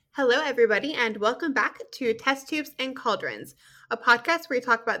Hello, everybody, and welcome back to Test Tubes and Cauldrons, a podcast where we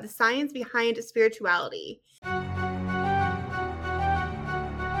talk about the science behind spirituality.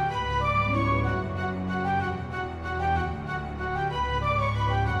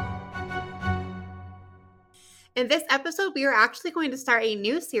 In this episode, we are actually going to start a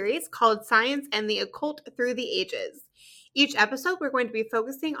new series called Science and the Occult Through the Ages. Each episode, we're going to be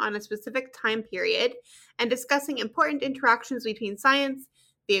focusing on a specific time period and discussing important interactions between science,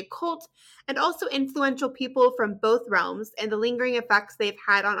 the occult, and also influential people from both realms and the lingering effects they've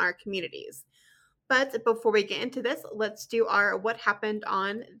had on our communities. But before we get into this, let's do our What Happened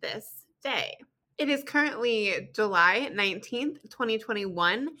on This Day. It is currently July 19th,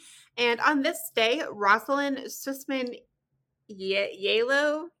 2021, and on this day, Rosalind Sussman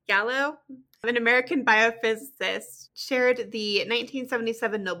Gallo, an American biophysicist, shared the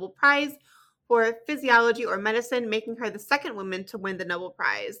 1977 Nobel Prize for Physiology or Medicine, making her the second woman to win the Nobel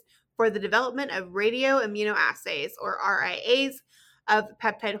Prize for the development of radioimmunoassays, or RIAs, of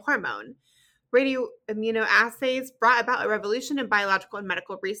peptide hormone. Radioimmunoassays brought about a revolution in biological and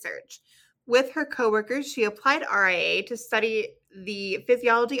medical research. With her coworkers, she applied RIA to study the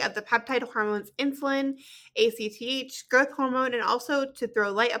physiology of the peptide hormones insulin, ACTH, growth hormone, and also to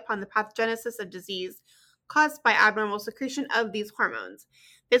throw light upon the pathogenesis of disease caused by abnormal secretion of these hormones.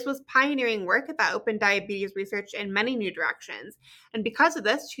 This was pioneering work that opened diabetes research in many new directions, and because of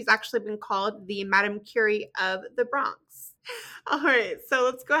this, she's actually been called the Madame Curie of the Bronx. All right, so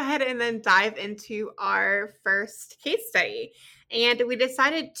let's go ahead and then dive into our first case study. And we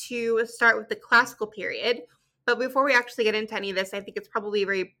decided to start with the classical period. But before we actually get into any of this, I think it's probably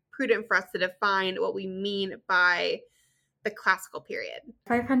very prudent for us to define what we mean by the classical period.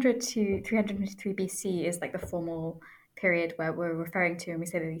 500 to 323 BC is like the formal period where we're referring to when we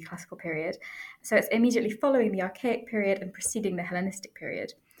say the classical period. So it's immediately following the Archaic period and preceding the Hellenistic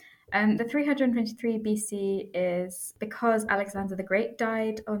period. The 323 BC is because Alexander the Great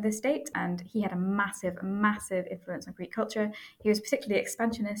died on this date, and he had a massive influence on Greek culture. He was particularly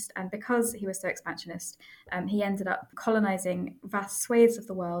expansionist, and because he was so expansionist, he ended up colonizing vast swathes of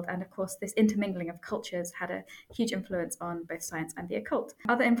the world, and of course this intermingling of cultures had a huge influence on both science and the occult.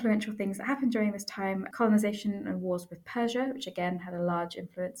 Other influential things that happened during this time: colonization and wars with Persia, which again had a large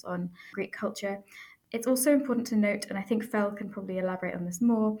influence on Greek culture. It's also important to note, and I think Fel can probably elaborate on this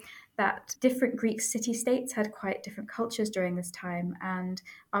more, that different Greek city-states had quite different cultures during this time, and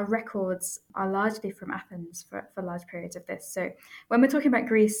our records are largely from Athens for large periods of this. So when we're talking about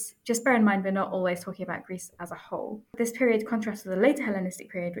Greece, just bear in mind we're not always talking about Greece as a whole. This period contrasts with the later Hellenistic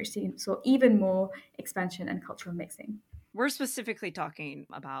period, which saw even more expansion and cultural mixing. We're specifically talking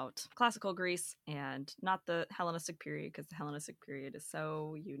about classical Greece and not the Hellenistic period, because the Hellenistic period is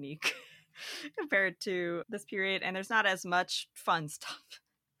so unique compared to this period, and there's not as much fun stuff,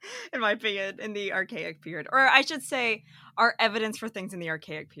 in my opinion, in the Archaic period. Or I should say, our evidence for things in the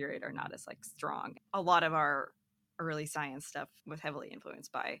Archaic period are not as strong. A lot of our early science stuff was heavily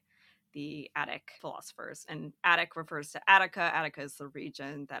influenced by the Attic philosophers, and Attic refers to Attica. Attica is the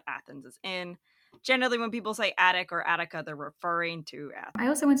region that Athens is in. Generally, when people say Attic or Attica, they're referring to Athens. I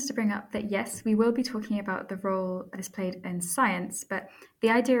also wanted to bring up that, yes, we will be talking about the role that is played in science, but the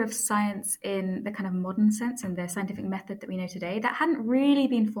idea of science in the kind of modern sense and the scientific method that we know today, that hadn't really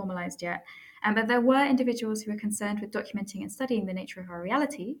been formalized yet. But there were individuals who were concerned with documenting and studying the nature of our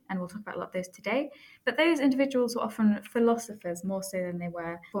reality, and we'll talk about a lot of those today. But those individuals were often philosophers more so than they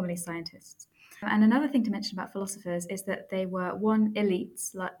were formally scientists. And another thing to mention about philosophers is that they were, one,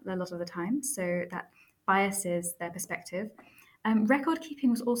 elites a lot of the time, so that biases their perspective. Record keeping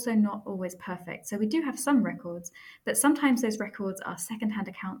was also not always perfect. So we do have some records, but sometimes those records are secondhand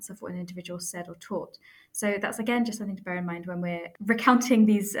accounts of what an individual said or taught. So that's, again, just something to bear in mind when we're recounting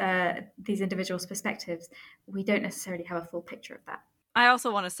these individuals' perspectives. We don't necessarily have a full picture of that. I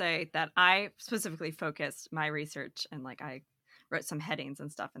also want to say that I specifically focused my research, and I wrote some headings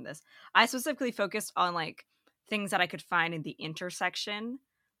and stuff in this. I specifically focused on things that I could find in the intersection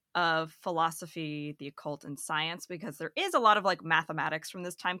of philosophy, the occult, and science, because there is a lot of mathematics from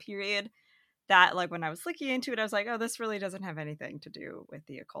this time period that when I was looking into it, I was like, oh, this really doesn't have anything to do with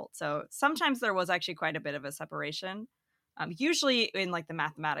the occult. So sometimes there was actually quite a bit of a separation, usually in the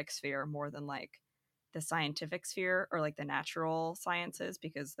mathematics sphere more than the scientific sphere or the natural sciences,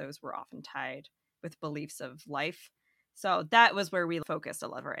 because those were often tied with beliefs of life. So that was where we focused a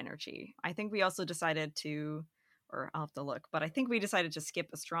lot of our energy. I think we also decided to, or I'll have to look, but I think we decided to skip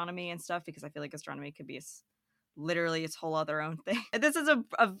astronomy and stuff because I feel like astronomy could be literally its whole other own thing. This is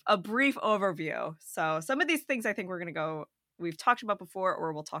a brief overview. So some of these things I think we've talked about before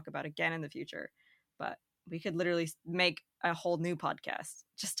or we'll talk about again in the future. But We could literally make a whole new podcast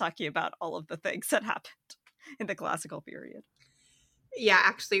just talking about all of the things that happened in the classical period. Yeah,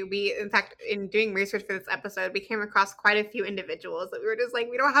 actually, in fact, in doing research for this episode, we came across quite a few individuals that we were just like,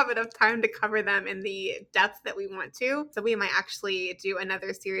 we don't have enough time to cover them in the depth that we want to. So we might actually do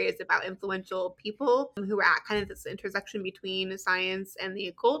another series about influential people who were at kind of this intersection between science and the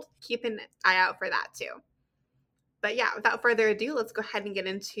occult. Keep an eye out for that too. But yeah, without further ado, let's go ahead and get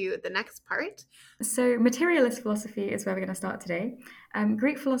into the next part. So materialist philosophy is where we're going to start today.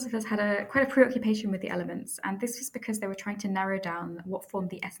 Greek philosophers had quite a preoccupation with the elements, and this was because they were trying to narrow down what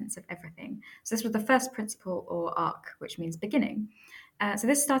formed the essence of everything. So this was the first principle, or arc, which means beginning. So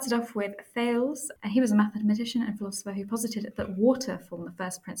this started off with Thales, and he was a mathematician and philosopher who posited that water formed the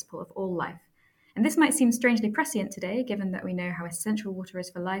first principle of all life. And this might seem strangely prescient today, given that we know how essential water is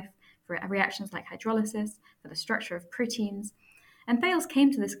for life, for reactions like hydrolysis, for the structure of proteins. And Thales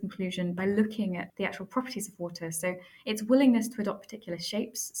came to this conclusion by looking at the actual properties of water. So its willingness to adopt particular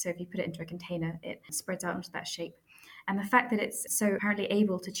shapes. So if you put it into a container, it spreads out into that shape. And the fact that it's so apparently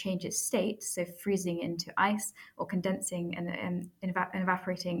able to change its state, so freezing into ice or condensing and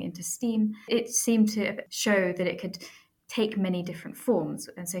evaporating into steam, it seemed to show that it could take many different forms.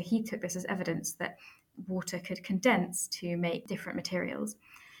 And so he took this as evidence that water could condense to make different materials.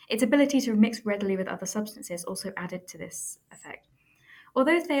 Its ability to mix readily with other substances also added to this effect.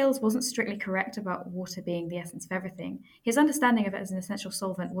 Although Thales wasn't strictly correct about water being the essence of everything, his understanding of it as an essential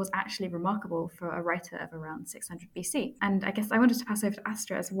solvent was actually remarkable for a writer of around 600 BC. And I guess I wanted to pass over to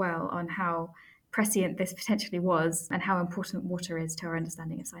Astra as well on how prescient this potentially was and how important water is to our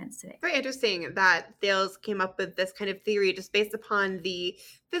understanding of science today. Very interesting that Thales came up with this kind of theory just based upon the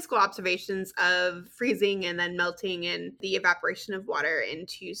physical observations of freezing and then melting and the evaporation of water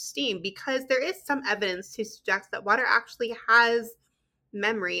into steam, because there is some evidence to suggest that water actually has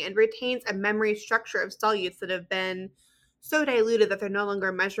memory and retains a memory structure of solutes that have been so diluted that they're no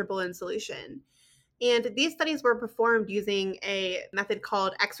longer measurable in solution. And these studies were performed using a method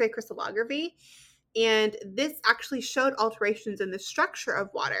called X-ray crystallography. And this actually showed alterations in the structure of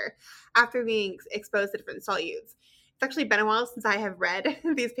water after being exposed to different solutes. It's actually been a while since I have read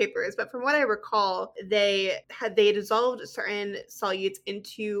these papers, but from what I recall, they dissolved certain solutes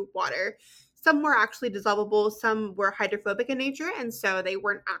into water. Some were actually dissolvable, some were hydrophobic in nature, and so they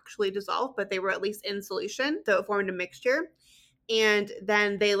weren't actually dissolved, but they were at least in solution, so it formed a mixture. And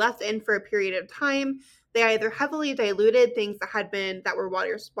then they left in for a period of time. They either heavily diluted things that were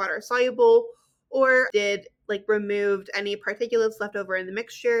water soluble, or did removed any particulates left over in the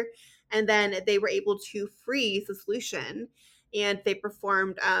mixture, and then they were able to freeze the solution. And they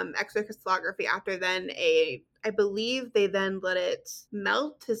performed X-ray crystallography after then. I believe they then let it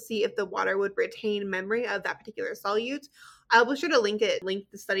melt to see if the water would retain memory of that particular solute. I'll be sure to link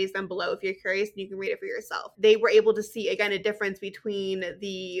the studies down below if you're curious and you can read it for yourself. They were able to see, again, a difference between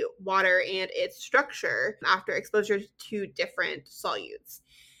the water and its structure after exposure to different solutes.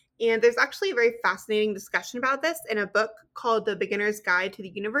 And there's actually a very fascinating discussion about this in a book called The Beginner's Guide to the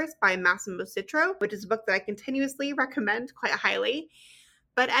Universe by Massimo Citro, which is a book that I continuously recommend quite highly.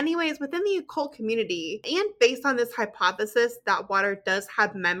 But anyways, within the occult community, and based on this hypothesis that water does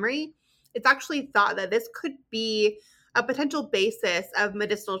have memory, it's actually thought that this could be a potential basis of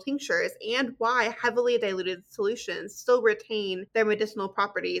medicinal tinctures and why heavily diluted solutions still retain their medicinal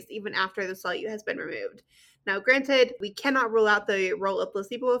properties even after the solute has been removed. Now, granted, we cannot rule out the role of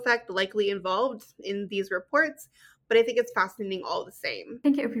placebo effect likely involved in these reports, but I think it's fascinating all the same. I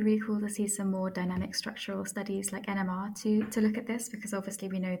think it would be really cool to see some more dynamic structural studies like NMR to look at this, because obviously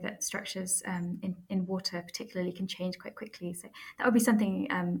we know that structures in water particularly can change quite quickly. So that would be something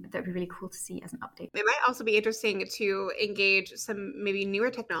that would be really cool to see as an update. It might also be interesting to engage some maybe newer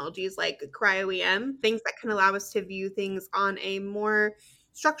technologies like cryo-EM, things that can allow us to view things on a more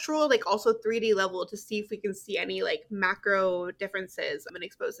structural, also 3D level, to see if we can see any macro differences when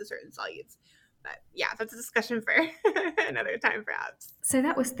exposed to certain solutes. But yeah, that's a discussion for another time, perhaps. So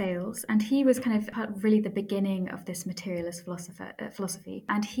that was Thales, and he was kind of really the beginning of this materialist philosophy.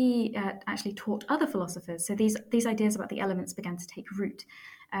 And he actually taught other philosophers. So these ideas about the elements began to take root.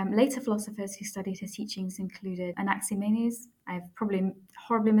 Later philosophers who studied his teachings included Anaximenes. I've probably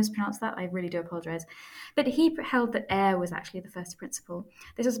horribly mispronounced that. I really do apologize. But he held that air was actually the first principle.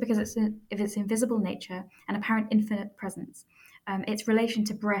 This was because of its invisible nature and apparent infinite presence. Its relation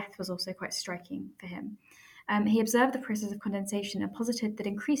to breath was also quite striking for him. He observed the process of condensation and posited that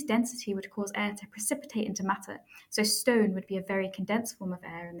increased density would cause air to precipitate into matter. So stone would be a very condensed form of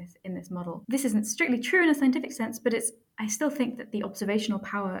air in this model. This isn't strictly true in a scientific sense, but I still think that the observational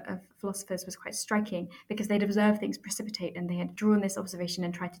power of philosophers was quite striking because they'd observed things precipitate and they had drawn this observation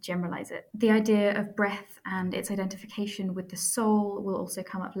and tried to generalize it. The idea of breath and its identification with the soul will also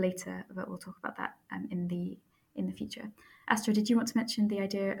come up later, but we'll talk about that in the future. Astra, did you want to mention the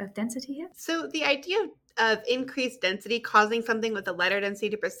idea of density here? So the idea of increased density causing something with a lighter density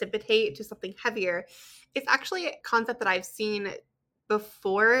to precipitate to something heavier is actually a concept that I've seen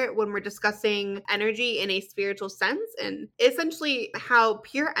before when we're discussing energy in a spiritual sense, and essentially how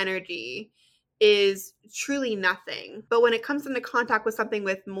pure energy is truly nothing. But when it comes into contact with something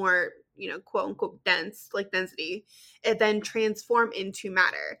with more, quote unquote dense, like density, it then transform into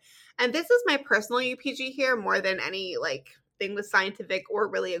matter. And this is my personal UPG here more than any thing with scientific or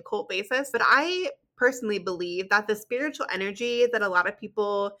really occult basis. But I personally believe that the spiritual energy that a lot of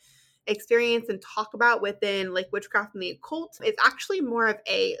people experience and talk about within witchcraft and the occult is actually more of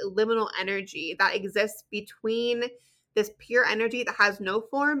a liminal energy that exists between this pure energy that has no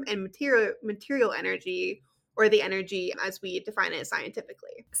form and material energy, or the energy as we define it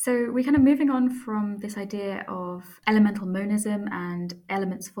scientifically. So we're kind of moving on from this idea of elemental monism and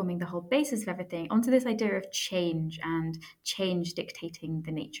elements forming the whole basis of everything onto this idea of change and change dictating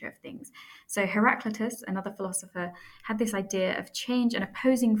the nature of things. So Heraclitus, another philosopher, had this idea of change and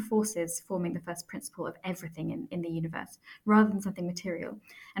opposing forces forming the first principle of everything in the universe, rather than something material.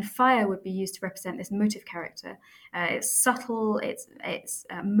 And fire would be used to represent this motive character. It's subtle, it's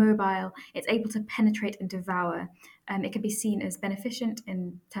mobile, it's able to penetrate and devour. It could be seen as beneficent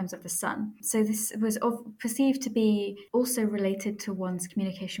in terms of the sun. So this was perceived to be also related to one's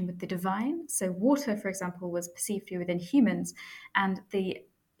communication with the divine. So water, for example, was perceived to be within humans, and the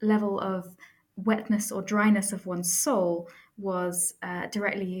level of wetness or dryness of one's soul was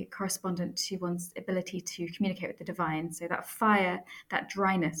directly correspondent to one's ability to communicate with the divine. So that fire, that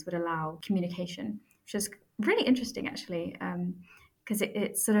dryness would allow communication, which is really interesting, actually. Because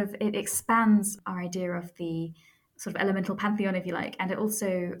it expands our idea of the sort of elemental pantheon, if you like, and it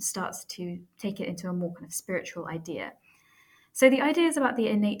also starts to take it into a more kind of spiritual idea. So the ideas about the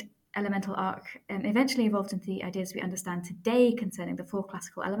innate elemental arc eventually evolved into the ideas we understand today concerning the four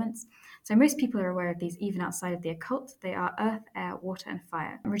classical elements. So most people are aware of these even outside of the occult. They are earth, air, water, and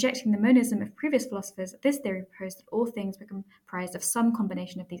fire. Rejecting the monism of previous philosophers, this theory proposed that all things were comprised of some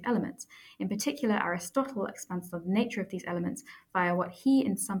combination of these elements. In particular, Aristotle expands on the nature of these elements via what he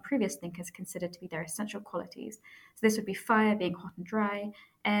and some previous thinkers considered to be their essential qualities. So this would be fire being hot and dry,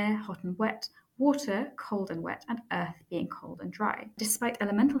 air hot and wet, water cold and wet, and earth being cold and dry. Despite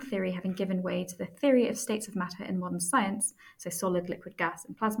elemental theory having given way to the theory of states of matter in modern science, so solid, liquid, gas,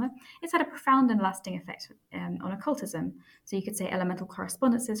 and plasma, it's had a profound and lasting effect on occultism. So you could say elemental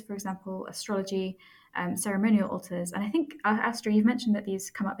correspondences, for example, astrology, ceremonial altars, and I think, Astra, you've mentioned that these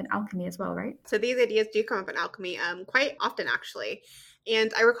come up in alchemy as well, right? So these ideas do come up in alchemy quite often, actually.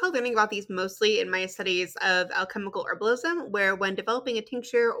 And I recall learning about these mostly in my studies of alchemical herbalism, where when developing a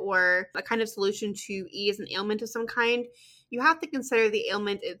tincture or a kind of solution to ease an ailment of some kind, you have to consider the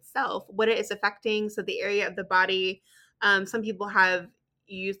ailment itself, what it is affecting, so the area of the body. Some people have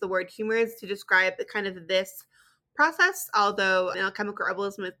used the word humors to describe the kind of this process, although in alchemical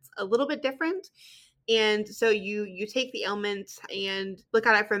herbalism it's a little bit different. And so you take the ailment and look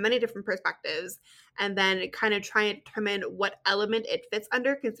at it from many different perspectives, and then kind of try and determine what element it fits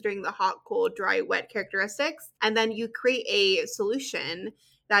under, considering the hot, cold, dry, wet characteristics. And then you create a solution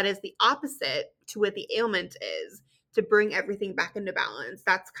that is the opposite to what the ailment is, to bring everything back into balance.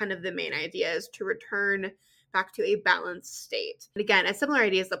 That's kind of the main idea, is to return back to a balanced state. And again, a similar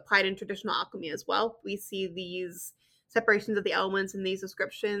idea is applied in traditional alchemy as well. We see these separations of the elements in these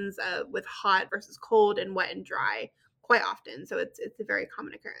descriptions with hot versus cold and wet and dry quite often. So it's a very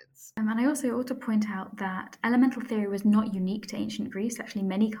common occurrence. And I also ought to point out that elemental theory was not unique to ancient Greece. Actually,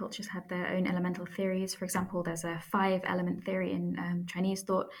 many cultures had their own elemental theories. For example, there's a 5-element theory in Chinese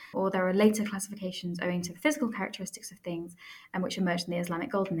thought, or there are later classifications owing to the physical characteristics of things, which emerged in the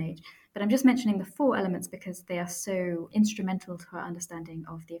Islamic Golden Age. But I'm just mentioning the 4 elements because they are so instrumental to our understanding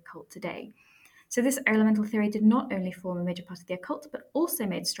of the occult today. So this elemental theory did not only form a major part of the occult, but also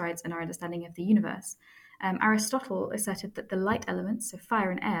made strides in our understanding of the universe. Aristotle asserted that the light elements, so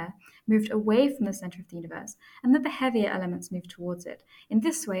fire and air, moved away from the center of the universe, and that the heavier elements moved towards it. In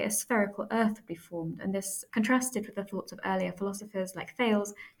this way, a spherical earth would be formed, and this contrasted with the thoughts of earlier philosophers like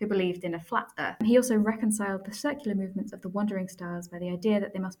Thales, who believed in a flat earth. He also reconciled the circular movements of the wandering stars by the idea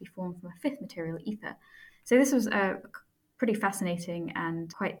that they must be formed from a 5th material, ether. So this was pretty fascinating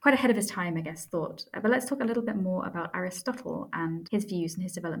and quite ahead of his time, I guess, thought. But let's talk a little bit more about Aristotle and his views and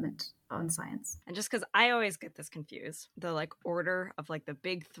his development on science. And just because I always get this confused, the like order of like the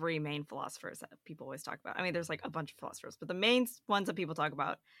big three main philosophers that people always talk about. I mean, there's like a bunch of philosophers, but the main ones that people talk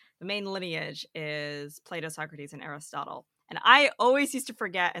about, the main lineage is Plato, Socrates, and Aristotle. And I always used to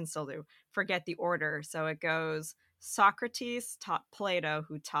forget, and still do, forget the order. So it goes Socrates taught Plato,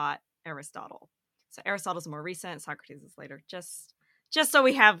 who taught Aristotle. So Aristotle's more recent, Socrates is later. Just so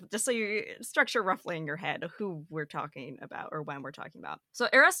you structure roughly in your head who we're talking about or when we're talking about. So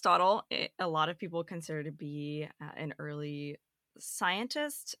Aristotle, a lot of people consider to be an early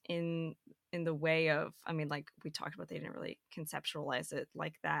scientist in the way of, I mean, like we talked about, they didn't really conceptualize it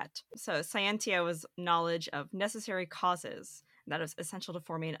like that. So scientia was knowledge of necessary causes that is essential to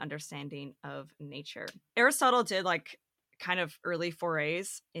forming an understanding of nature. Aristotle did like kind of early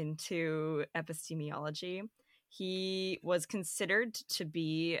forays into epistemology. He was considered to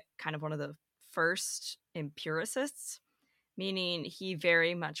be kind of one of the first empiricists, meaning he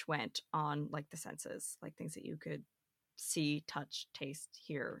very much went on like the senses, like things that you could see, touch, taste,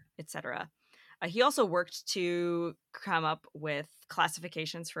 hear, etc. He also worked to come up with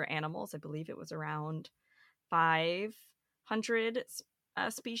classifications for animals. I believe it was around 500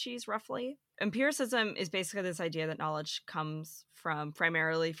 species, roughly. Empiricism is basically this idea that knowledge comes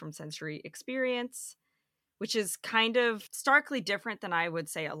primarily from sensory experience, which is kind of starkly different than I would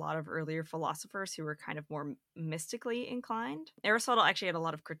say a lot of earlier philosophers who were kind of more mystically inclined. Aristotle actually had a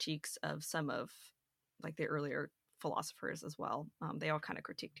lot of critiques of some of like the earlier philosophers as well. They all kind of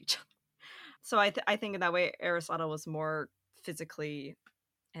critiqued each other. So I think in that way, Aristotle was more physically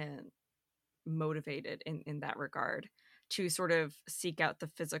and motivated in that regard to sort of seek out the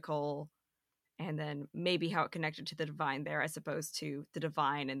physical and then maybe how it connected to the divine there as opposed to the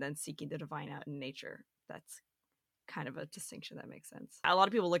divine and then seeking the divine out in nature. That's kind of a distinction that makes sense. A lot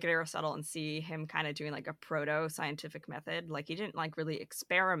of people look at Aristotle and see him kind of doing like a proto-scientific method. Like he didn't like really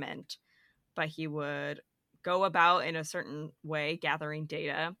experiment, but he would go about in a certain way, gathering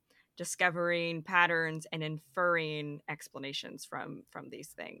data, discovering patterns and inferring explanations from these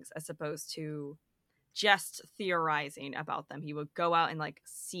things, as opposed to just theorizing about them. He would go out and like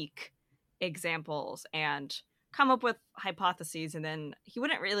seek examples and come up with hypotheses, and then he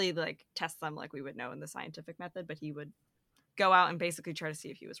wouldn't really like test them like we would know in the scientific method, but he would go out and basically try to see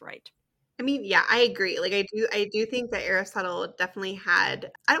if he was right. I mean, yeah, I agree. Like I do think that Aristotle definitely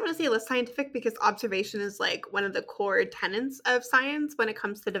had, I don't want to say less scientific because observation is like one of the core tenets of science when it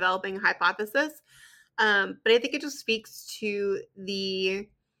comes to developing a hypothesis. But I think it just speaks to the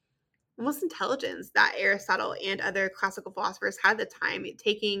almost intelligence that Aristotle and other classical philosophers had at the time,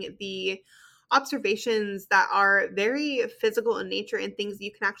 taking the observations that are very physical in nature and things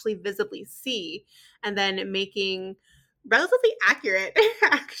you can actually visibly see, and then making relatively accurate,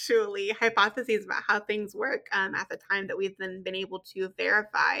 actually, hypotheses about how things work at the time that we've then been able to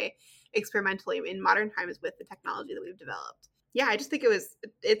verify experimentally in modern times with the technology that we've developed. Yeah, I just think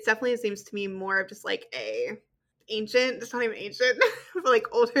it definitely seems to me more of just like it's not even ancient, but like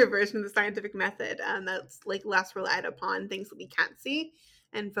older version of the scientific method that's like less relied upon things that we can't see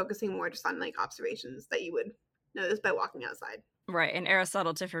and focusing more just on like observations that you would notice by walking outside. Right, and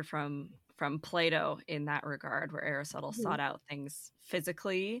Aristotle differed from Plato in that regard, where Aristotle sought out things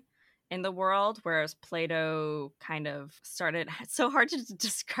physically in the world, whereas Plato kind of started. It's so hard to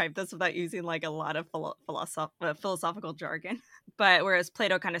describe this without using like a lot of philosophical jargon, but whereas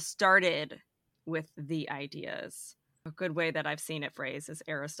Plato kind of started with the ideas. A good way that I've seen it phrased is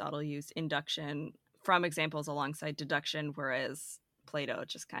Aristotle used induction from examples alongside deduction, whereas Plato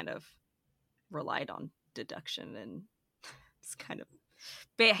just kind of relied on deduction and it's kind of,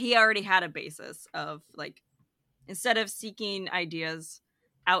 he already had a basis of like, instead of seeking ideas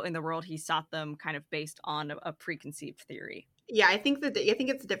out in the world, he sought them kind of based on a preconceived theory. Yeah, I think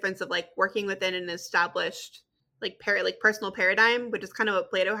it's the difference of like working within an established like personal paradigm, which is kind of what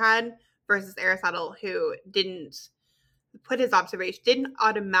Plato had, versus Aristotle, who didn't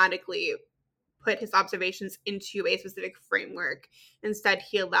automatically put his observations into a specific framework. Instead,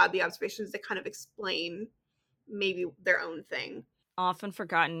 he allowed the observations to kind of explain maybe their own thing. Often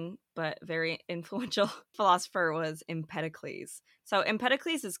forgotten, but very influential philosopher was Empedocles. So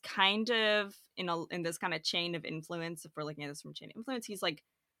Empedocles is kind of in this kind of chain of influence. If we're looking at this from chain of influence, he's like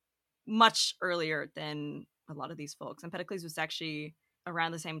much earlier than a lot of these folks. Empedocles was actually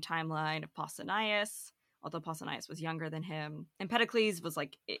around the same timeline of Pausanias, although Pausanias was younger than him. Empedocles was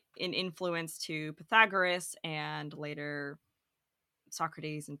like an influence to Pythagoras and later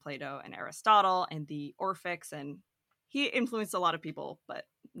Socrates and Plato and Aristotle and the Orphics, and he influenced a lot of people, but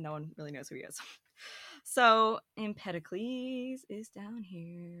no one really knows who he is. So Empedocles is down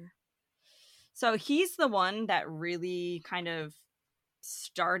here. So he's the one that really kind of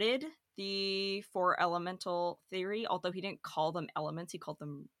started the four elemental theory, although he didn't call them elements, he called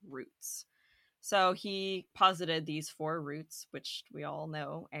them roots. So he posited these four roots, which we all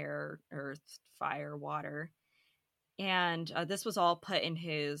know: air, earth, fire, water. And this was all put in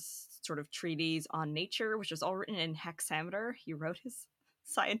his sort of treatise on nature, which was all written in hexameter. He wrote his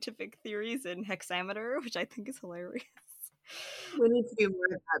scientific theories in hexameter, which I think is hilarious. We need to do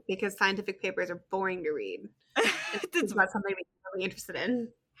more of that because scientific papers are boring to read. It's not something we're really interested in.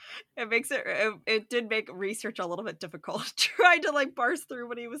 It makes it did make research a little bit difficult trying to like parse through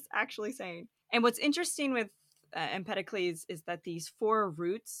what he was actually saying. And what's interesting with Empedocles is that these four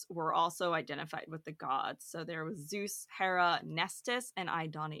roots were also identified with the gods. So there was Zeus, Hera, Nestus, and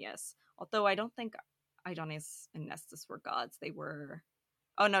Aidoneus. Although I don't think Aidoneus and Nestus were gods. They were...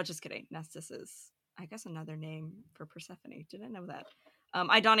 Oh, no, just kidding. Nestus is, I guess, another name for Persephone. Didn't know that.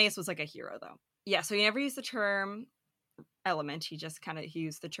 Aidoneus was like a hero, though. Yeah, so he never used the term element. He just kind of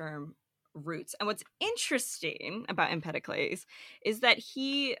used the term roots. And what's interesting about Empedocles is that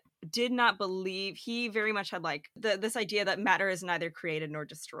he did not believe... He very much had like this idea that matter is neither created nor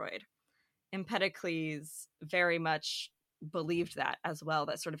destroyed. Empedocles very much believed that as well,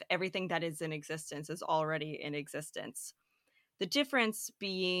 that sort of everything that is in existence is already in existence. The difference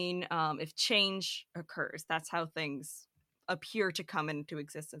being if change occurs, that's how things appear to come into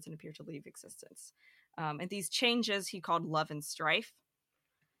existence and appear to leave existence. And these changes he called love and strife.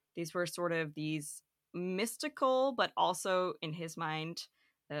 These were sort of these mystical, but also in his mind,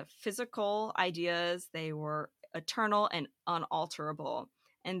 physical ideas. They were eternal and unalterable.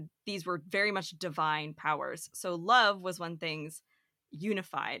 And these were very much divine powers. So love was when things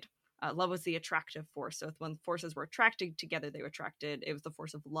unified. Love was the attractive force. So when forces were attracted together, they were attracted. It was the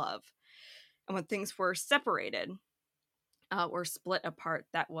force of love. And when things were separated or split apart,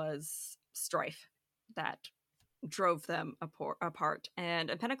 that was strife that drove them apart.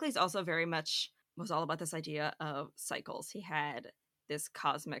 And Empedocles also very much was all about this idea of cycles. He had this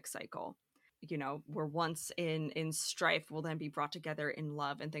cosmic cycle. You know, were once in strife will then be brought together in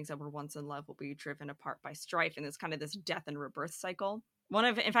love, and things that were once in love will be driven apart by strife. And it's kind of this death and rebirth cycle.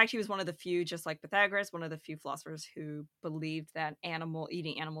 In fact, he was one of the few, just like Pythagoras, one of the few philosophers who believed that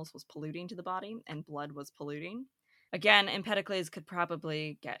eating animals was polluting to the body and blood was polluting. Again, Empedocles could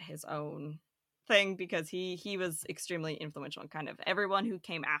probably get his own thing because he was extremely influential, and kind of everyone who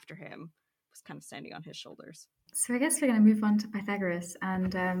came after him was kind of standing on his shoulders. So I guess we're going to move on to Pythagoras,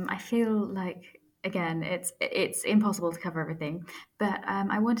 and I feel like, again, it's impossible to cover everything, but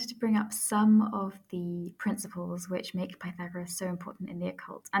I wanted to bring up some of the principles which make Pythagoras so important in the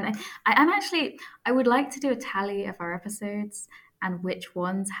occult. And I would like to do a tally of our episodes and which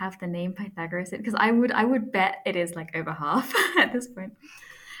ones have the name Pythagoras in, because I would bet it is like over half at this point.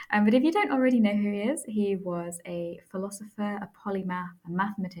 But if you don't already know who he was a philosopher, a polymath, a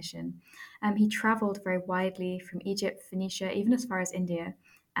mathematician. He traveled very widely from Egypt, Phoenicia, even as far as India.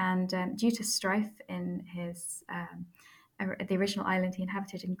 And due to strife in the original island he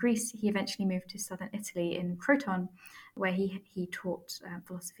inhabited in Greece, he eventually moved to southern Italy in Croton, where he taught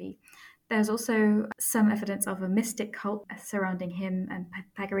philosophy. There's also some evidence of a mystic cult surrounding him and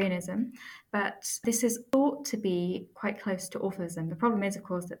Pythagoreanism, but this is thought to be quite close to Orphism. The problem is, of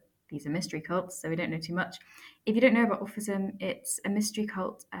course, that these are mystery cults, so we don't know too much. If you don't know about Orphism, it's a mystery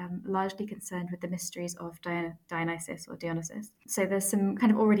cult largely concerned with the mysteries of Dionysus or Dionysus. So there's some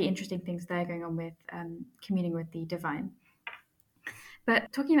kind of already interesting things there going on with communing with the divine.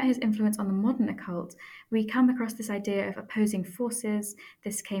 But talking about his influence on the modern occult, we come across this idea of opposing forces.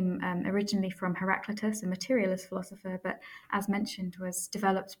 This came originally from Heraclitus, a materialist philosopher, but as mentioned, was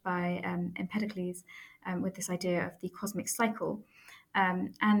developed by Empedocles with this idea of the cosmic cycle.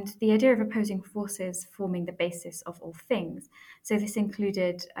 And the idea of opposing forces forming the basis of all things. So this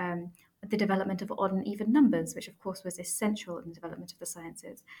included the development of odd and even numbers, which of course was essential in the development of the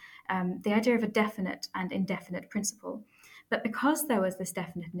sciences. The idea of a definite and indefinite principle. But because there was this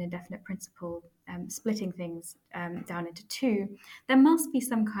definite and indefinite principle splitting things down into two, there must be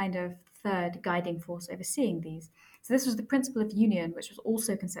some kind of third guiding force overseeing these. So this was the principle of union, which was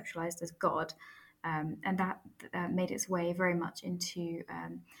also conceptualized as God. And that made its way very much into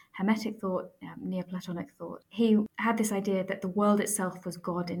Hermetic thought, Neoplatonic thought. He had this idea that the world itself was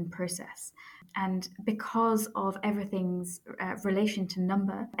God in process. And because of everything's relation to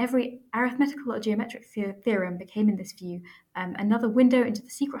number, every arithmetical or geometric theorem became, in this view, another window into the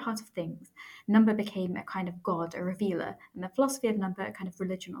secret heart of things, number became a kind of god, a revealer, and the philosophy of number a kind of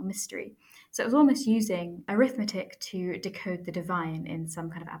religion or mystery. So it was almost using arithmetic to decode the divine in some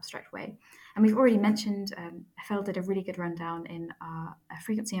kind of abstract way. And we've already mentioned, Eiffel did a really good rundown in our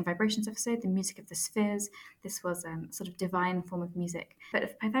frequency and vibrations episode, the music of the spheres. This was a sort of divine form of music.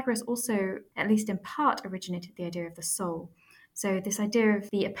 But Pythagoras also, at least in part, originated the idea of the soul. So this idea of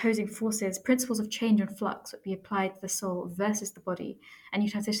the opposing forces, principles of change and flux would be applied to the soul versus the body. And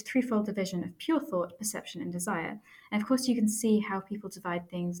you'd have this threefold division of pure thought, perception, and desire. And of course, you can see how people divide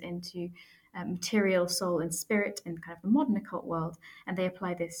things into material, soul, and spirit in kind of the modern occult world, and they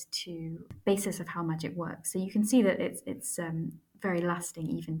apply this to the basis of how magic works. So you can see that it's very lasting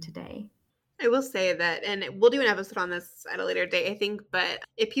even today. I will say that, and we'll do an episode on this at a later date, I think, but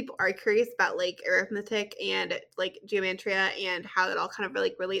if people are curious about like arithmetic and like geometria and how it all kind of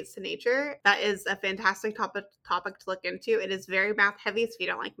like relates to nature, that is a fantastic topic to look into. It is very math heavy, so if you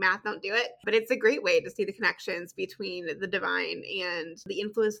don't like math, don't do it. But it's a great way to see the connections between the divine and the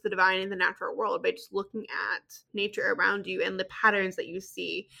influence of the divine in the natural world by just looking at nature around you and the patterns that you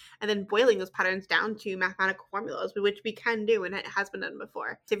see, and then boiling those patterns down to mathematical formulas, which we can do and it has been done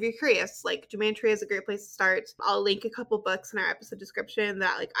before. So if you're curious, like geometry is a great place to start. I'll link a couple books in our episode description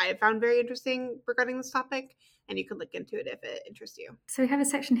that like I have found very interesting regarding this topic, and you can look into it if it interests you. So we have a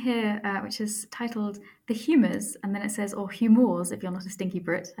section here which is titled The Humours, and then it says, or humours if you're not a stinky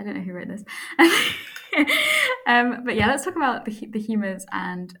Brit. I don't know who wrote this. But yeah, let's talk about the humours,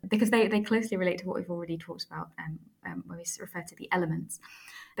 and because they closely relate to what we've already talked about when we refer to the elements.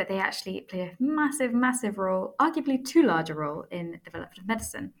 But they actually play a massive, massive role, arguably too large a role, in the development of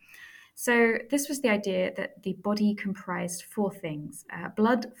medicine. So this was the idea that the body comprised four things: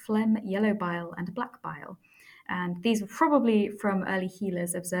 blood, phlegm, yellow bile, and black bile. And these were probably from early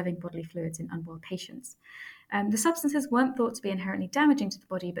healers observing bodily fluids in unwell patients. The substances weren't thought to be inherently damaging to the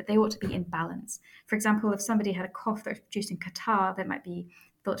body, but they ought to be in balance. For example, if somebody had a cough that was producing catarrh, there might be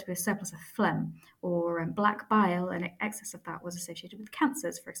thought to be a surplus of phlegm, or black bile, and excess of that was associated with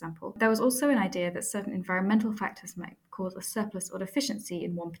cancers, for example. There was also an idea that certain environmental factors might cause a surplus or deficiency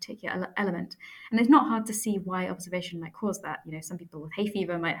in one particular element. And it's not hard to see why observation might cause that. You know, some people with hay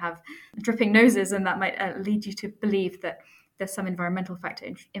fever might have dripping noses, and that might lead you to believe that there's some environmental factor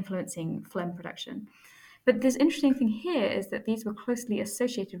influencing phlegm production. But this interesting thing here is that these were closely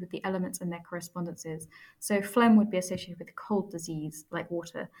associated with the elements and their correspondences. So phlegm would be associated with cold disease, like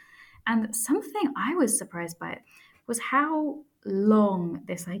water. And something I was surprised by was how long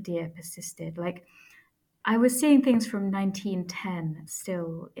this idea persisted. Like, I was seeing things from 1910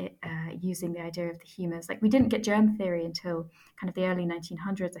 still using the idea of the humours. Like, we didn't get germ theory until kind of the early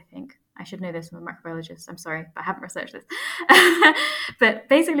 1900s, I think. I should know this, I'm a microbiologist. I'm sorry, but I haven't researched this. But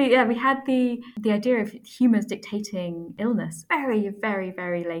basically, yeah, we had the idea of humours dictating illness very, very,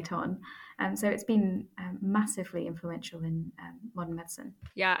 very late on. So it's been massively influential in modern medicine.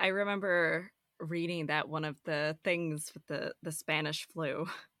 Yeah, I remember reading that one of the things with the Spanish flu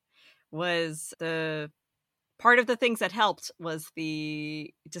was the part of the things that helped was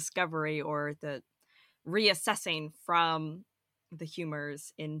the discovery or the reassessing from the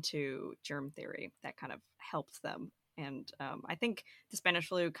humours into germ theory that kind of helped them. And I think the Spanish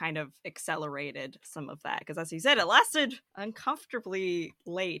flu kind of accelerated some of that because, as you said, it lasted uncomfortably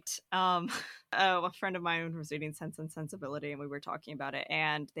late. A friend of mine was reading Sense and Sensibility, and we were talking about it,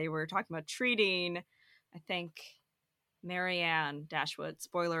 and they were talking about treating, I think, Marianne Dashwood.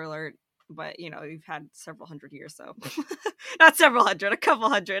 Spoiler alert. But, you know, you've had several hundred years, so not several hundred, a couple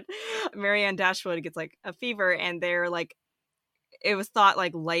hundred. Marianne Dashwood gets like a fever, and they're like, it was thought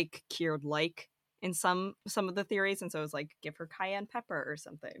like cured like in some of the theories, and so it was like give her cayenne pepper or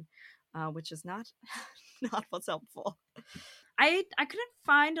something, which is not what's helpful. I couldn't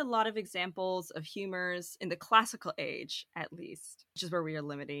find a lot of examples of humours in the classical age, at least, which is where we are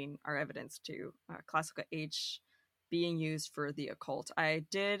limiting our evidence to classical age being used for the occult. I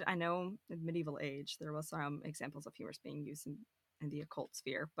know in medieval age there was some examples of humors being used in the occult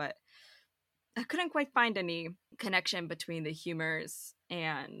sphere, but I couldn't quite find any connection between the humors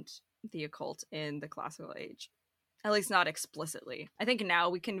and the occult in the classical age, at least not explicitly. I think now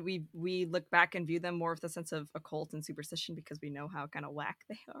we look back and view them more with a sense of occult and superstition because we know how kind of whack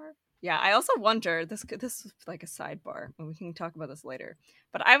they are. Yeah, I also wonder, this is like a sidebar, and we can talk about this later,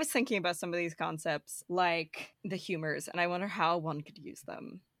 but I was thinking about some of these concepts like the humors, and I wonder how one could use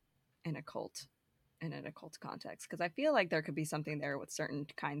them in an occult context, because I feel like there could be something there with certain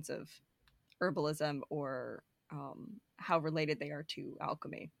kinds of herbalism or how related they are to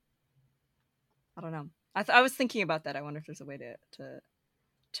alchemy. I don't know. I was thinking about that. I wonder if there's a way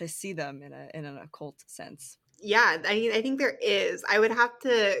to see them in an occult sense. Yeah, I think there is. I would have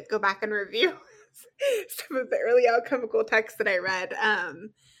to go back and review some of the early alchemical texts that I read.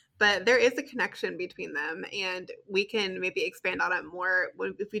 But there is a connection between them, and we can maybe expand on it more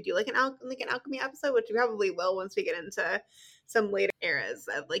if we do like an alchemy episode, which we probably will once we get into some later eras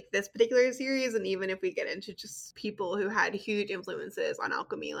of like this particular series, and even if we get into just people who had huge influences on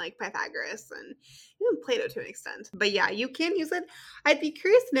alchemy, like Pythagoras and even Plato to an extent. But yeah, you can use it. I'd be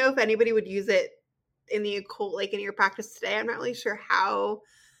curious to know if anybody would use it in the occult, like in your practice today. I'm not really sure how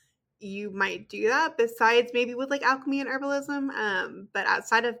you might do that besides maybe with like alchemy and herbalism. But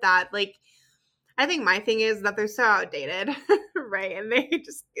outside of that, like I think my thing is that they're so outdated, right? And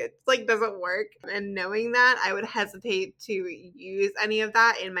it like doesn't work. And knowing that, I would hesitate to use any of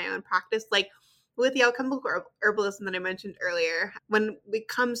that in my own practice. Like with the alchemical herbalism that I mentioned earlier, when it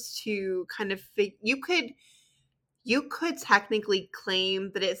comes to kind of you could technically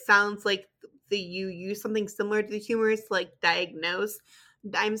claim that it sounds like you use something similar to the humors to like diagnose.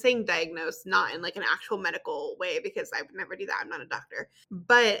 I'm saying diagnose, not in like an actual medical way, because I would never do that. I'm not a doctor.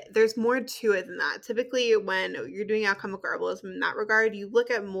 But there's more to it than that. Typically, when you're doing alchemical herbalism in that regard, you look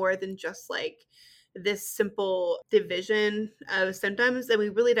at more than just like this simple division of symptoms, and we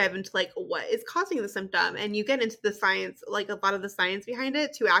really dive into like what is causing the symptom, and you get into the science, like a lot of the science behind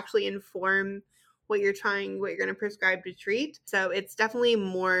it, to actually inform what you're going to prescribe to treat. So it's definitely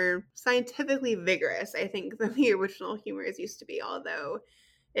more scientifically vigorous, I think, than the original humors used to be, although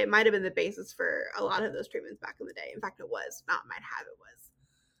it might have been the basis for a lot of those treatments back in the day. In fact, it was. Not might have, it was.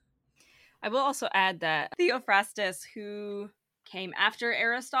 I will also add that Theophrastus, who came after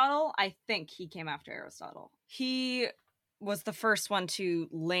Aristotle, I think he came after Aristotle. He was the first one to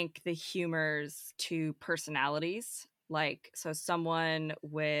link the humors to personalities. Like, so someone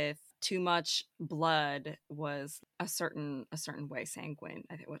with too much blood was a certain way sanguine,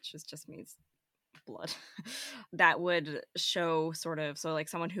 I think, which just means blood. That would show sort of, so like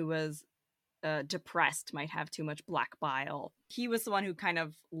someone who was depressed might have too much black bile. He was the one who kind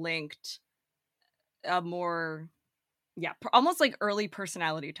of linked a more, almost like early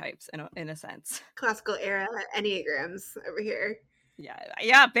personality types in a sense. Classical era Enneagrams over here.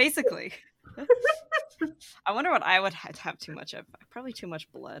 Yeah, basically. I wonder what I would have too much of. Probably too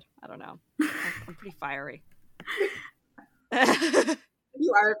much blood. I don't know. I'm pretty fiery.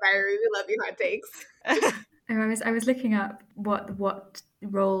 You are fiery. We love your hot takes. I was looking up what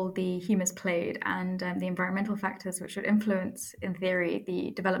role the humours played and the environmental factors which would influence, in theory,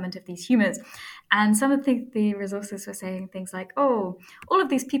 the development of these humours. And some of the resources were saying things like, oh, all of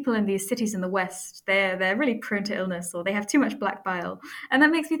these people in these cities in the West, they're really prone to illness, or they have too much black bile. And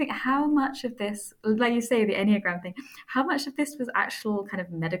that makes me think, how much of this, like you say, the Enneagram thing, how much of this was actual kind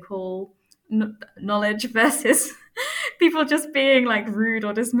of medical knowledge versus people just being like rude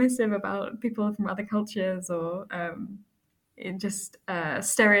or dismissive about people from other cultures, or just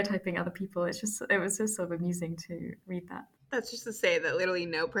stereotyping other people. It was just sort of amusing to read that. That's just to say that literally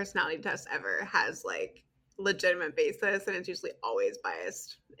no personality test ever has like legitimate basis, and it's usually always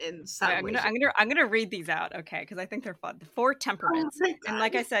biased in some way. I'm gonna read these out, okay, because I think they're fun. The 4 temperaments. And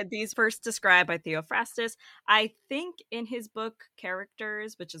like I said, these first described by Theophrastus. I think in his book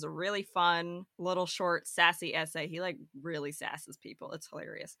Characters, which is a really fun little short sassy essay, he like really sasses people. It's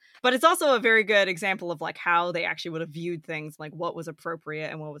hilarious. But it's also a very good example of like how they actually would have viewed things, like what was appropriate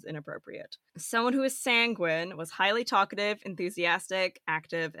and what was inappropriate. Someone who is sanguine was highly talkative, enthusiastic,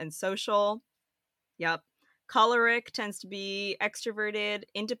 active, and social. Yep. Choleric tends to be extroverted,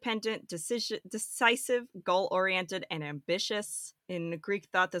 independent, decisive, goal-oriented, and ambitious. In Greek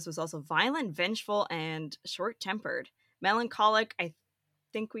thought, this was also violent, vengeful, and short-tempered. Melancholic, I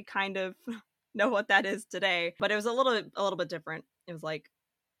think we kind of know what that is today, but it was a little bit different. It was like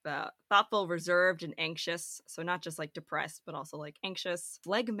thoughtful, reserved, and anxious. So not just like depressed, but also like anxious.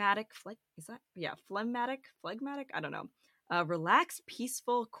 Phlegmatic. Phlegmatic? I don't know. Relaxed,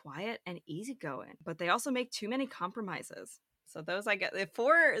 peaceful, quiet, and easygoing. But they also make too many compromises. So those I get the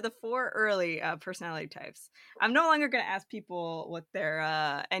four early personality types. I'm no longer going to ask people what their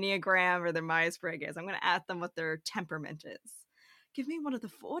Enneagram or their Myers-Briggs is. I'm going to ask them what their temperament is. Give me one of the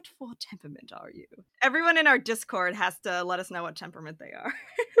 4 temperament are you? Everyone in our Discord has to let us know what temperament they are.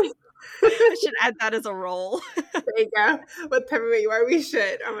 I should add that as a role. There you go. What temperament you are, we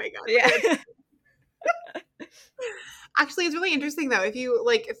should. Oh my god. Yeah. Actually, it's really interesting though. If you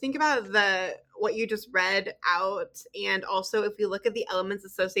like think about what you just read out, and also if you look at the elements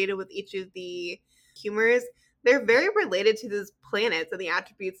associated with each of the humors, they're very related to those planets and the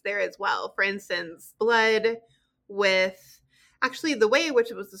attributes there as well. For instance, blood with actually the way in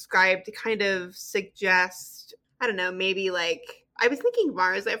which it was described to kind of suggest, I don't know, maybe like I was thinking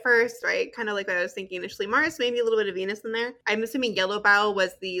Mars at first, right? Kind of like what I was thinking initially. Mars, maybe a little bit of Venus in there. I'm assuming Yellow Bow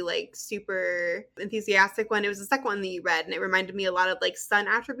was the like super enthusiastic one. It was the second one that you read, and it reminded me a lot of like sun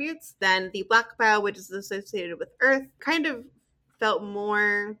attributes. Then the Black Bow, which is associated with Earth, kind of felt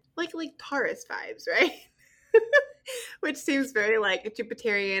more like Taurus vibes, right? Which seems very like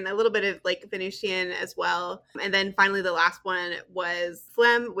Jupiterian, a little bit of like Venusian as well. And then finally, the last one was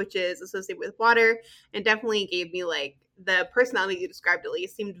Phlegm, which is associated with water, and definitely gave me like the personality you described at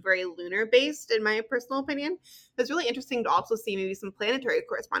least seemed very lunar based in my personal opinion. It was really interesting to also see maybe some planetary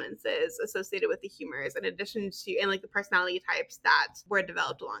correspondences associated with the humors in addition to, and like the personality types that were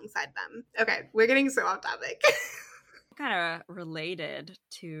developed alongside them. Okay, we're getting so off topic. Kind of related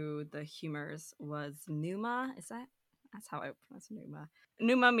to the humors was Pneuma. That's how I pronounce Pneuma.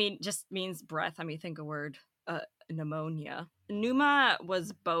 Pneuma just means breath. I mean, think a word, pneumonia. Pneuma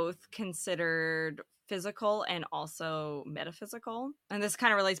was both considered physical and also metaphysical. And this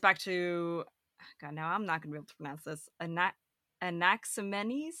kind of relates back to, God, now I'm not going to be able to pronounce this,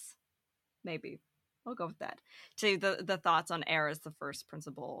 Anaximenes? Maybe. I'll go with that. To the thoughts on air as the first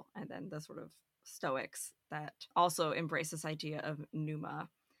principle, and then the sort of Stoics that also embrace this idea of pneuma,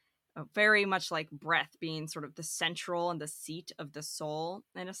 very much like breath being sort of the central and the seat of the soul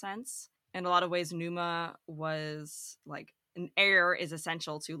in a sense. In a lot of ways, pneuma was like an air is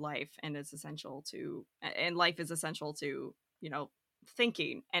essential to life, and life is essential to,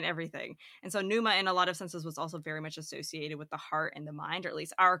 thinking and everything. And so pneuma in a lot of senses was also very much associated with the heart and the mind, or at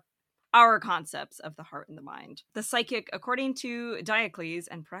least our concepts of the heart and the mind. The psychic, according to Diocles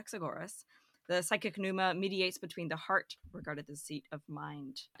and Praxagoras, the psychic pneuma mediates between the heart, regarded as the seat of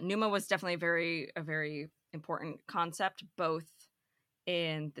mind. Pneuma was definitely a very important concept, both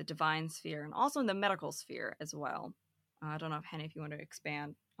in the divine sphere and also in the medical sphere as well. I don't know if Henny, if you want to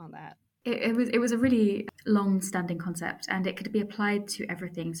expand on that. It was a really long-standing concept, and it could be applied to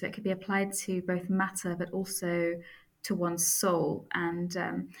everything. So it could be applied to both matter, but also to one's soul, and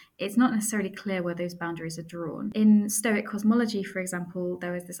it's not necessarily clear where those boundaries are drawn. In Stoic cosmology, for example,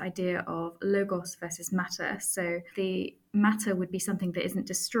 there was this idea of logos versus matter. So the matter would be something that isn't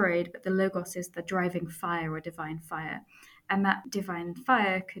destroyed, but the logos is the driving fire or divine fire. And that divine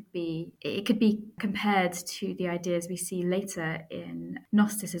fire could be compared to the ideas we see later in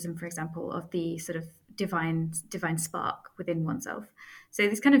Gnosticism, for example, of the sort of divine spark within oneself. So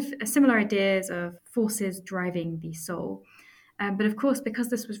these kind of similar ideas of forces driving the soul. But of course, because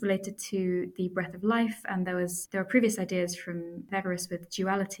this was related to the breath of life, and there were previous ideas from Pythagoras with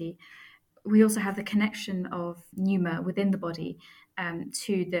duality, we also have the connection of pneuma within the body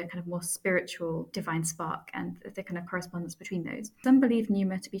to the kind of more spiritual divine spark and the kind of correspondence between those. Some believe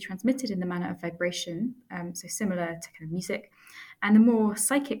pneuma to be transmitted in the manner of vibration, so similar to kind of music. And the more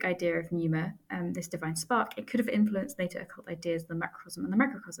psychic idea of pneuma, this divine spark, it could have influenced later occult ideas of the macrocosm and the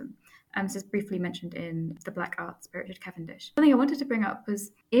microcosm. This is briefly mentioned in The Black Arts by Richard Cavendish. One thing I wanted to bring up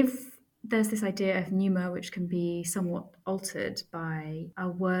was if there's this idea of pneuma which can be somewhat altered by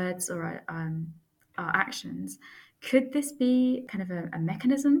our words or our actions, could this be kind of a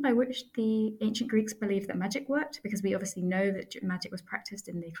mechanism by which the ancient Greeks believed that magic worked? Because we obviously know that magic was practiced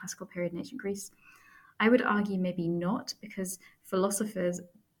in the classical period in ancient Greece. I would argue maybe not, because philosophers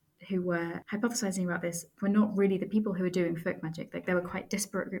who were hypothesizing about this were not really the people who were doing folk magic. Like, they were quite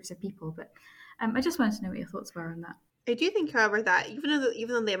disparate groups of people. But I just wanted to know what your thoughts were on that. I do think, however, that even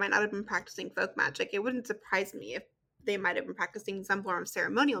though they might not have been practicing folk magic, it wouldn't surprise me if they might have been practicing some form of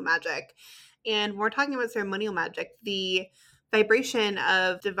ceremonial magic. And when we're talking about ceremonial magic, the vibration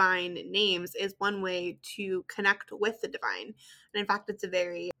of divine names is one way to connect with the divine. And in fact, it's a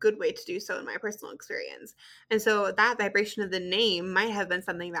very good way to do so in my personal experience. And so that vibration of the name might have been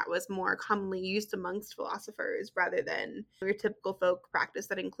something that was more commonly used amongst philosophers rather than your typical folk practice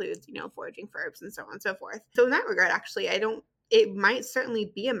that includes, foraging for herbs and so on and so forth. So in that regard, actually, it might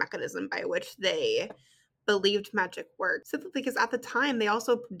certainly be a mechanism by which they believed magic worked. Simply because at the time, they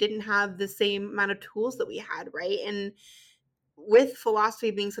also didn't have the same amount of tools that we had, right? And with philosophy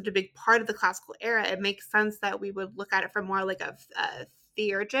being such a big part of the classical era, it makes sense that we would look at it from more like a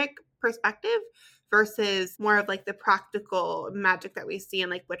theurgic perspective versus more of like the practical magic that we see in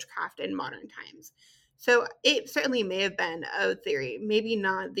like witchcraft in modern times. So it certainly may have been a theory, maybe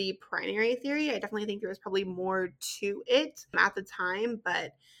not the primary theory. I definitely think there was probably more to it at the time,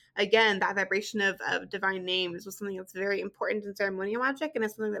 but again, that vibration of divine names was something that's very important in ceremonial magic, and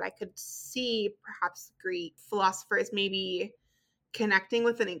it's something that I could see perhaps Greek philosophers maybe connecting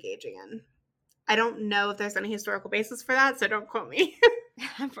with and engaging in. I don't know if there's any historical basis for that, so don't quote me.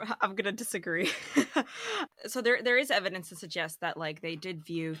 I'm gonna disagree. So there is evidence to suggest that like they did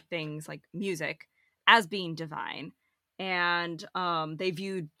view things like music as being divine, and they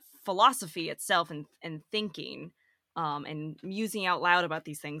viewed philosophy itself and thinking and musing out loud about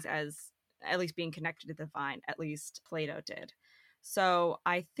these things as at least being connected to the divine. At least Plato did. So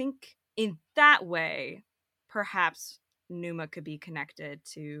I think in that way, perhaps Numa could be connected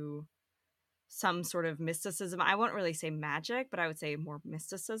to some sort of mysticism. I wouldn't really say magic, but I would say more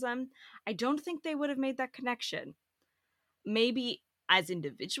mysticism. I don't think they would have made that connection. Maybe as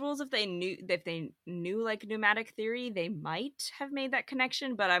individuals, if they knew like pneumatic theory, they might have made that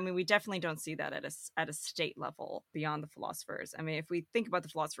connection. But I mean, we definitely don't see that at a state level beyond the philosophers. I mean, if we think about the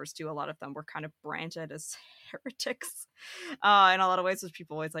philosophers too, a lot of them were kind of branded as heretics in a lot of ways, which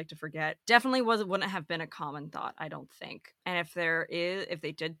people always like to forget. Definitely wouldn't have been a common thought, I don't think. And if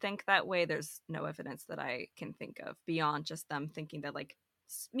they did think that way, there's no evidence that I can think of beyond just them thinking that like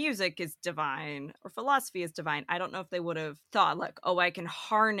music is divine or philosophy is divine. I don't know if they would have thought like, oh, I can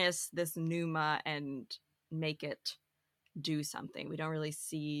harness this pneuma and make it do something. We don't really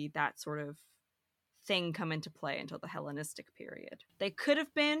see that sort of thing come into play until the Hellenistic period. They could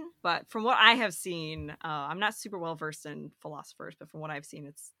have been, but from what I have seen, I'm not super well versed in philosophers, but from what I've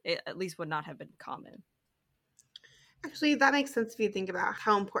seen, it at least would not have been common. Actually, that makes sense if you think about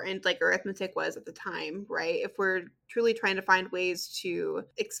how important like arithmetic was at the time, right? If we're truly trying to find ways to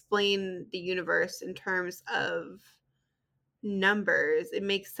explain the universe in terms of numbers, it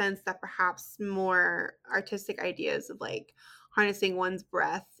makes sense that perhaps more artistic ideas of like harnessing one's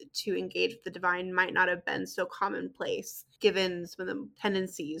breath to engage with the divine might not have been so commonplace given some of the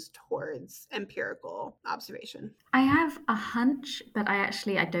tendencies towards empirical observation. I have a hunch, but I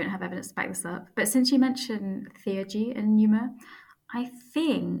don't have evidence to back this up. But since you mentioned theurgy and pneuma, I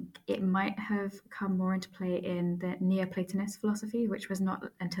think it might have come more into play in the Neoplatonist philosophy, which was not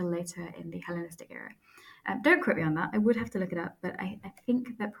until later in the Hellenistic era. Don't quote me on that. I would have to look it up, but I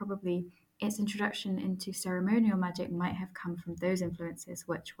think that probably its introduction into ceremonial magic might have come from those influences,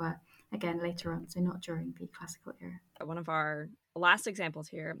 which were, again, later on, so not during the classical era. One of our last examples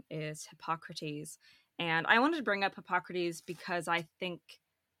here is Hippocrates. And I wanted to bring up Hippocrates because I think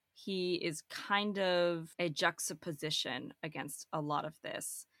he is kind of a juxtaposition against a lot of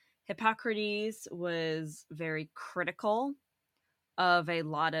this. Hippocrates was very critical of a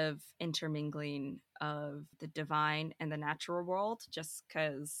lot of intermingling of the divine and the natural world, just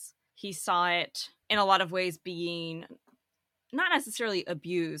because he saw it in a lot of ways being not necessarily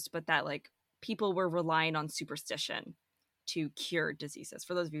abused, but that like people were relying on superstition to cure diseases.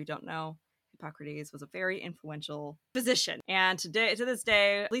 For those of you who don't know, Hippocrates was a very influential physician. And to this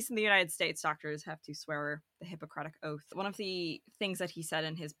day, at least in the United States, doctors have to swear the Hippocratic Oath. One of the things that he said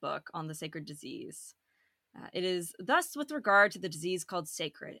in his book on the sacred disease, it is thus with regard to the disease called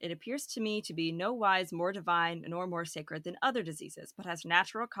sacred, it appears to me to be no wise more divine nor more sacred than other diseases, but has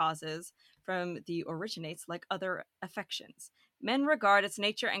natural causes from the originates like other affections. Men regard its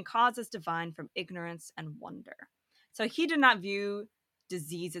nature and cause as divine from ignorance and wonder. So he did not view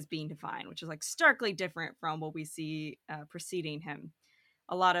disease as being divine, which is like starkly different from what we see preceding him.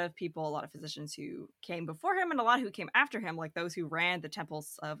 A lot of people, a lot of physicians who came before him and a lot who came after him, like those who ran the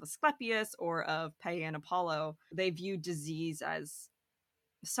temples of Asclepius or of Paean Apollo, they viewed disease as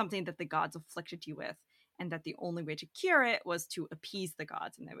something that the gods afflicted you with, and that the only way to cure it was to appease the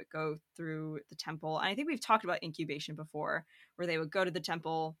gods. And they would go through the temple. And I think we've talked about incubation before, where they would go to the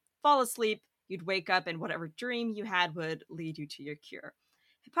temple, fall asleep, you'd wake up, and whatever dream you had would lead you to your cure.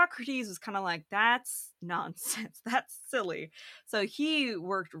 Hippocrates was kind of like, that's nonsense. That's silly. So he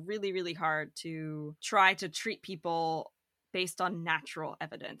worked really, really hard to try to treat people based on natural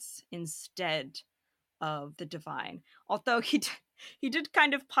evidence instead of the divine. Although he did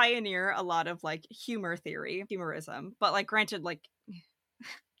kind of pioneer a lot of like humorism. But like, granted, like,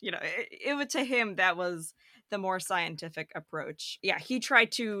 you know, it to him, that was the more scientific approach. Yeah, he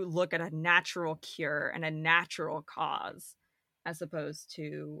tried to look at a natural cure and a natural cause as opposed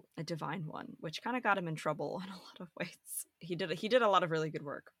to a divine one, which kind of got him in trouble in a lot of ways. He did a lot of really good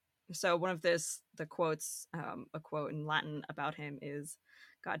work. So one of the quotes, a quote in Latin about him is,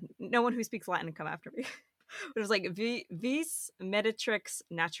 God, no one who speaks Latin come after me. It was like, vis meditrix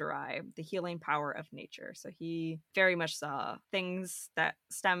naturae, the healing power of nature. So he very much saw things that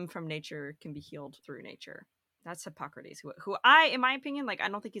stem from nature can be healed through nature. That's Hippocrates, who in my opinion, like, I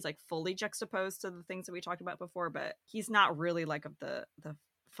don't think he's like fully juxtaposed to the things that we talked about before, but he's not really like of the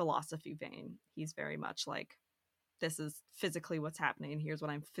philosophy vein. He's very much like this is physically what's happening and here's what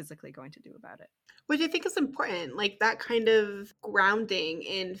I'm physically going to do about it. Which I think is important. Like that kind of grounding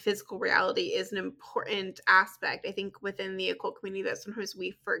in physical reality is an important aspect, I think, within the occult community that sometimes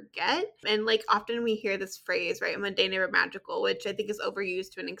we forget. And like often we hear this phrase, right, mundane never magical, which I think is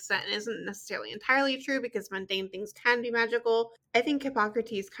overused to an extent and isn't necessarily entirely true because mundane things can be magical. I think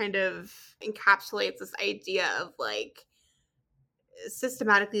Hippocrates kind of encapsulates this idea of like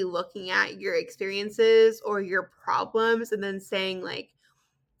systematically looking at your experiences or your problems and then saying like,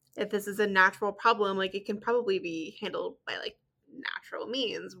 if this is a natural problem, like it can probably be handled by like natural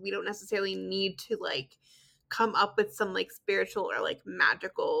means. We don't necessarily need to like come up with some like spiritual or like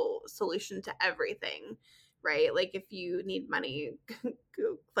magical solution to everything, right? Like if you need money,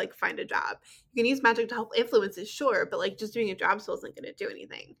 go like find a job. You can use magic to help influences, sure, but like just doing a job still isn't going to do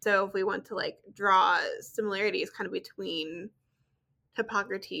anything. So if we want to like draw similarities kind of between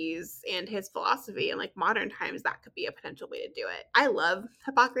Hippocrates and his philosophy in like modern times, that could be a potential way to do it. I love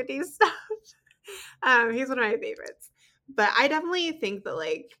Hippocrates stuff. He's one of my favorites. But I definitely think that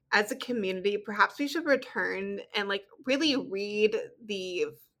like as a community, perhaps we should return and like really read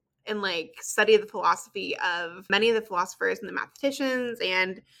and like study the philosophy of many of the philosophers and the mathematicians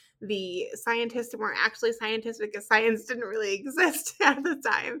and the scientists who weren't actually scientists because science didn't really exist at the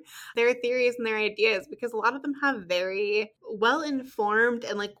time, their theories and their ideas, because a lot of them have very well-informed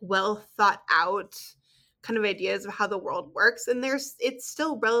and like well thought out kind of ideas of how the world works. And it's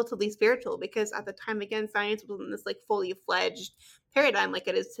still relatively spiritual because at the time, again, science wasn't this like fully fledged paradigm like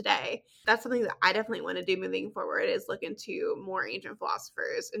it is today. That's something that I definitely want to do moving forward, is look into more ancient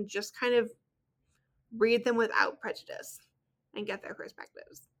philosophers and just kind of read them without prejudice and get their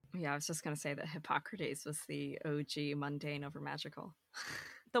perspectives. Yeah, I was just going to say that Hippocrates was the OG mundane over magical.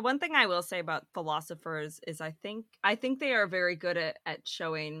 The one thing I will say about philosophers is I think they are very good at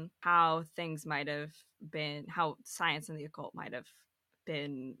showing how things might have been, how science and the occult might have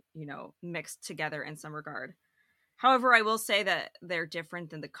been, you know, mixed together in some regard. However, I will say that they're different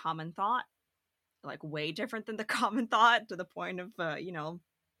than the common thought, like way different than the common thought, to the point of, you know,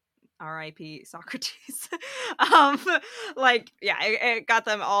 R.I.P. Socrates. Like, yeah, it got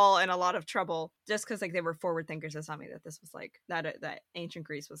them all in a lot of trouble just because like they were forward thinkers. It's not me that this was like that ancient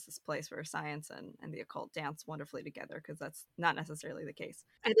Greece was this place where science and the occult dance wonderfully together, because that's not necessarily the case.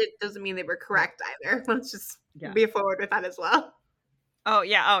 And it doesn't mean they were correct either. Let's just be forward with that as well. Oh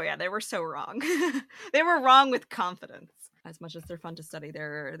yeah, they were so wrong. They were wrong with confidence. As much as they're fun to study,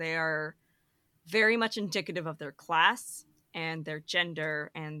 they are very much indicative of their class and their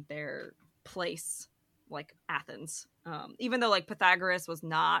gender and their place, like Athens. Even though like Pythagoras was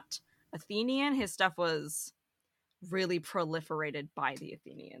not Athenian, his stuff was really proliferated by the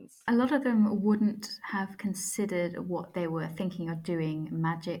Athenians. A lot of them wouldn't have considered what they were thinking or doing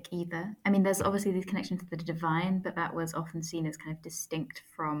magic either. I mean, there's obviously these connections to the divine, but that was often seen as kind of distinct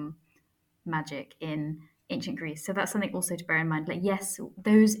from magic in ancient Greece. So that's something also to bear in mind. Like, yes,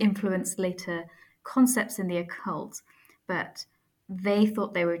 those influenced later concepts in the occult, but they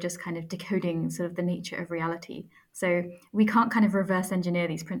thought they were just kind of decoding sort of the nature of reality. So we can't kind of reverse engineer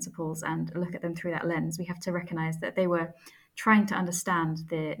these principles and look at them through that lens. We have to recognize that they were trying to understand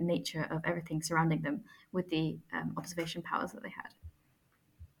the nature of everything surrounding them with the observation powers that they had.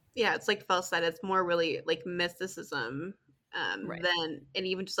 Yeah, it's like Phil said, it's more really like mysticism Right. than, and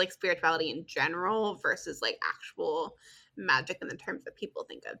even just like spirituality in general versus like actual magic in the terms that people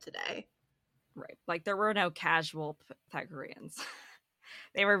think of today. Right. Like there were no casual Pythagoreans.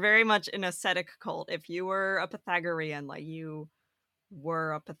 They were very much an ascetic cult. If you were a Pythagorean, like you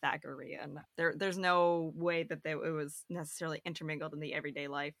were a Pythagorean. There's no way that it was necessarily intermingled in the everyday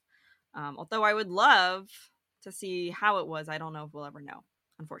life. Although I would love to see how it was. I don't know if we'll ever know,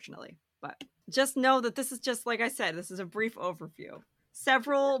 unfortunately. But just know that this is just, like I said, this is a brief overview.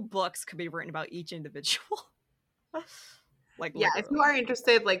 Several books could be written about each individual. Like, yeah, literally. if you are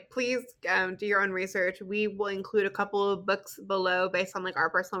interested, like please do your own research. We will include a couple of books below based on like our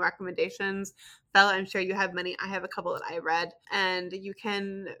personal recommendations. Bella, I'm sure you have many. I have a couple that I read, and you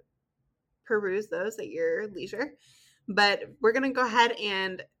can peruse those at your leisure. But we're gonna go ahead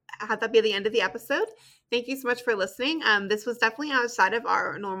and have that be the end of the episode. Thank you so much for listening. This was definitely outside of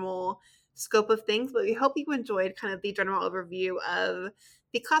our normal scope of things, but we hope you enjoyed kind of the general overview of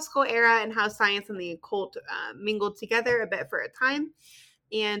the classical era and how science and the occult mingled together a bit for a time.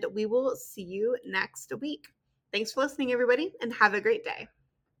 And we will see you next week. Thanks for listening, everybody, and have a great day.